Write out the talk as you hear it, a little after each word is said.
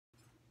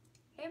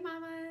Hey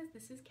mamas,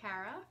 this is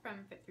Kara from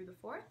Fit Thru the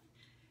 4th,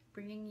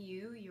 bringing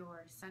you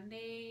your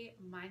Sunday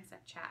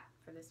mindset chat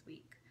for this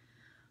week.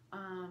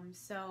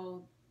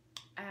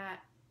 At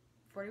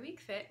 40 Week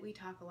Fit, we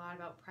talk a lot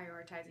about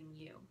prioritizing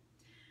you.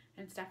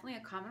 And it's definitely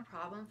a common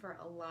problem for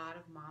a lot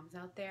of moms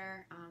out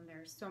there.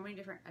 There's so many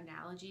different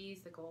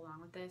analogies that go along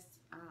with this.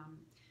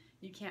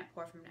 You can't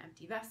pour from an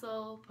empty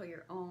vessel, put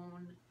your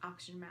own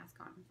oxygen mask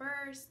on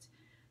first.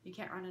 You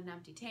can't run an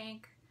empty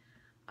tank.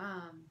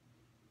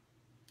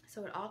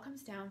 So it all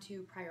comes down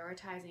to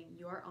prioritizing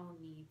your own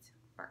needs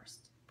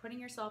first, putting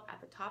yourself at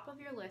the top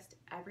of your list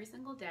every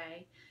single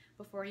day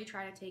before you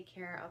try to take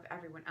care of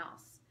everyone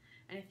else.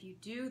 And if you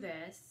do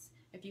this,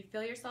 if you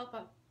fill yourself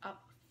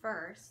up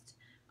first,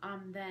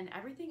 then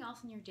everything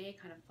else in your day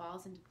kind of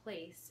falls into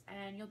place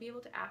and you'll be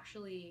able to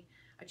actually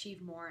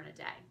achieve more in a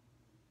day.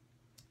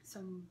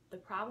 So the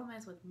problem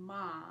is with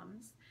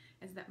moms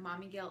is that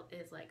mommy guilt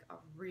is like a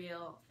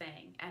real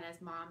thing. And as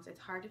moms,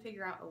 it's hard to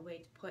figure out a way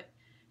to put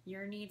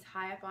your needs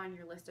high up on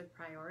your list of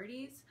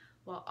priorities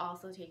while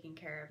also taking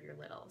care of your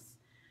littles.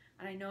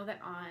 And I know that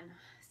on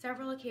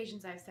several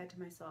occasions I've said to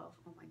myself,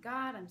 oh my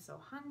God, I'm so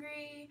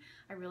hungry,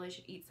 I really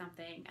should eat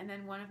something. And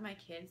then one of my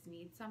kids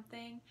needs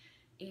something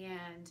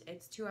and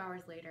it's 2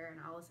 hours later and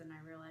all of a sudden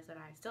I realize that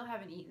I still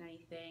haven't eaten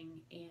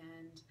anything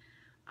and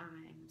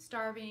I'm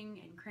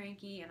starving and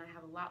cranky and I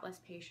have a lot less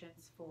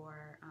patience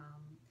for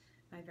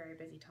my very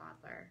busy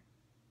toddler.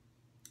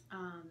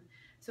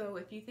 So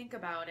if you think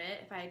about it,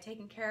 if I had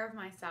taken care of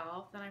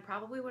myself, then I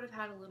probably would have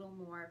had a little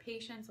more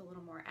patience, a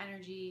little more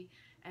energy,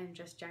 and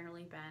just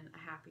generally been a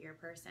happier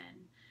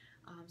person.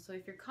 So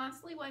if you're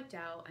constantly wiped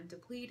out and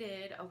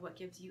depleted of what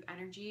gives you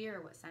energy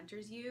or what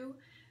centers you,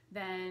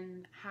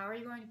 then how are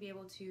you going to be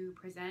able to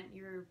present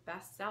your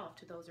best self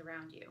to those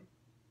around you?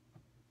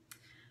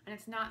 And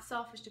it's not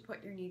selfish to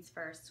put your needs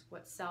first.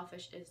 What's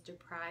selfish is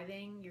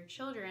depriving your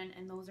children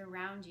and those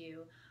around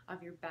you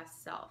of your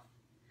best self.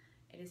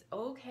 It is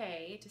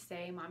okay to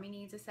say mommy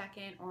needs a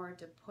second or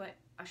to put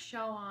a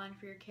show on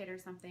for your kid or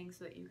something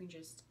so that you can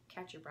just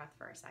catch your breath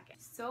for a second.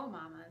 So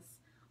mamas,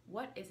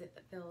 what is it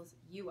that fills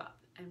you up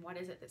and what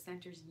is it that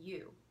centers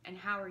you? And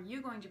how are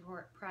you going to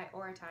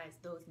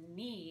prioritize those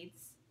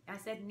needs, I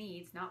said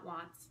needs, not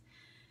wants,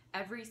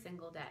 every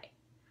single day?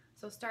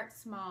 So start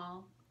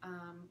small,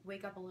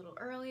 wake up a little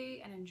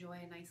early and enjoy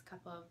a nice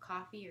cup of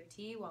coffee or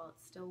tea while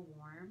it's still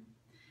warm.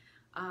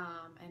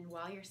 And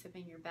while you're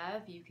sipping your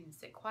bev, you can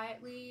sit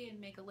quietly and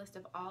make a list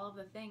of all of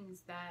the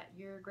things that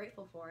you're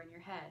grateful for in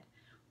your head.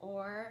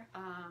 Or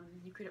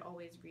you could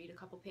always read a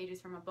couple pages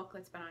from a book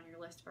that's been on your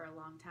list for a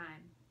long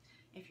time.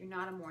 If you're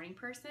not a morning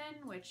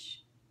person,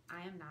 which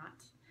I am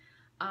not,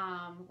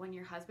 when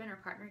your husband or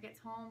partner gets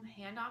home,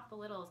 hand off the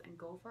littles and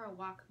go for a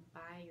walk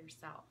by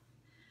yourself.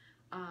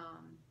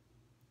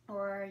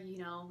 Or, you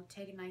know,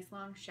 take a nice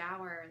long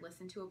shower,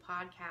 listen to a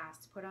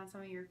podcast, put on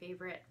some of your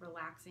favorite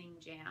relaxing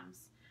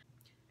jams.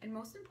 And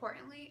most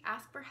importantly,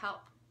 ask for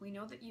help. We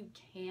know that you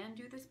can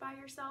do this by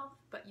yourself,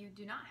 but you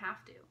do not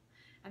have to.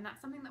 And that's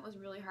something that was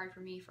really hard for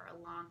me for a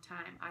long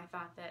time. I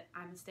thought that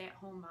I'm a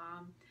stay-at-home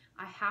mom.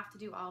 I have to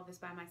do all of this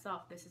by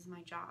myself. This is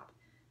my job.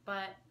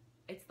 But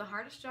it's the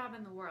hardest job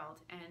in the world,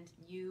 and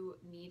you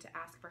need to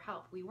ask for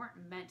help. We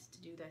weren't meant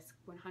to do this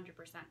 100%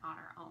 on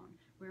our own.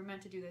 We were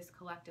meant to do this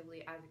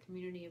collectively as a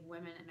community of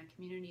women and a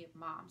community of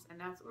moms. And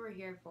that's what we're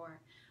here for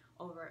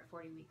over at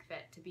 40 Week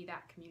Fit, to be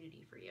that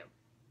community for you.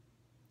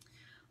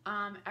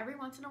 Every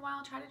once in a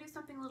while, try to do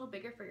something a little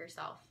bigger for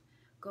yourself.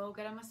 Go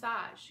get a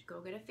massage,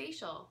 go get a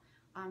facial,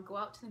 go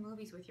out to the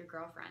movies with your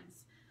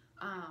girlfriends.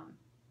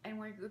 And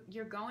when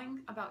you're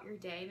going about your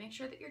day, make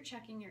sure that you're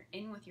checking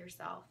in with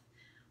yourself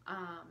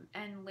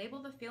and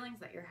label the feelings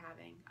that you're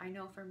having. I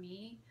know for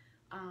me,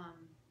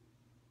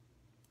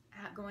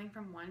 going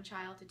from one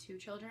child to 2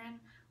 children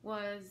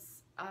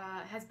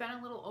has been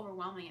a little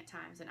overwhelming at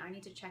times, and I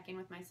need to check in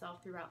with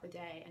myself throughout the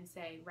day and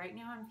say, right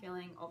now I'm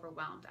feeling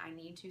overwhelmed. I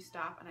need to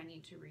stop and I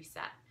need to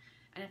reset.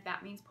 And if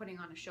that means putting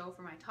on a show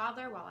for my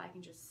toddler while I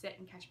can just sit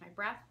and catch my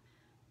breath,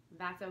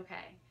 that's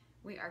okay.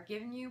 We are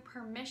giving you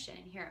permission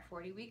here at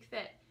 40 Week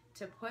Fit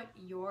to put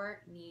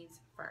your needs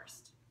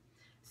first.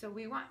 So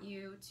we want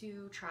you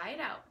to try it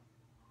out,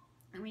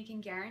 and we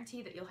can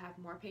guarantee that you'll have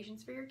more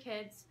patience for your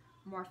kids,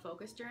 more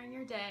focus during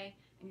your day,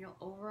 and you'll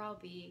overall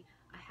be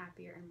a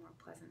happier and more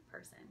pleasant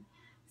person.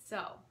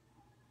 So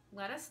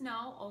let us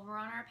know over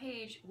on our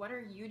page, what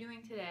are you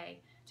doing today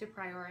to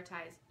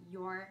prioritize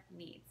your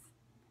needs?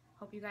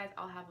 Hope you guys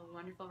all have a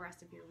wonderful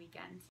rest of your weekend.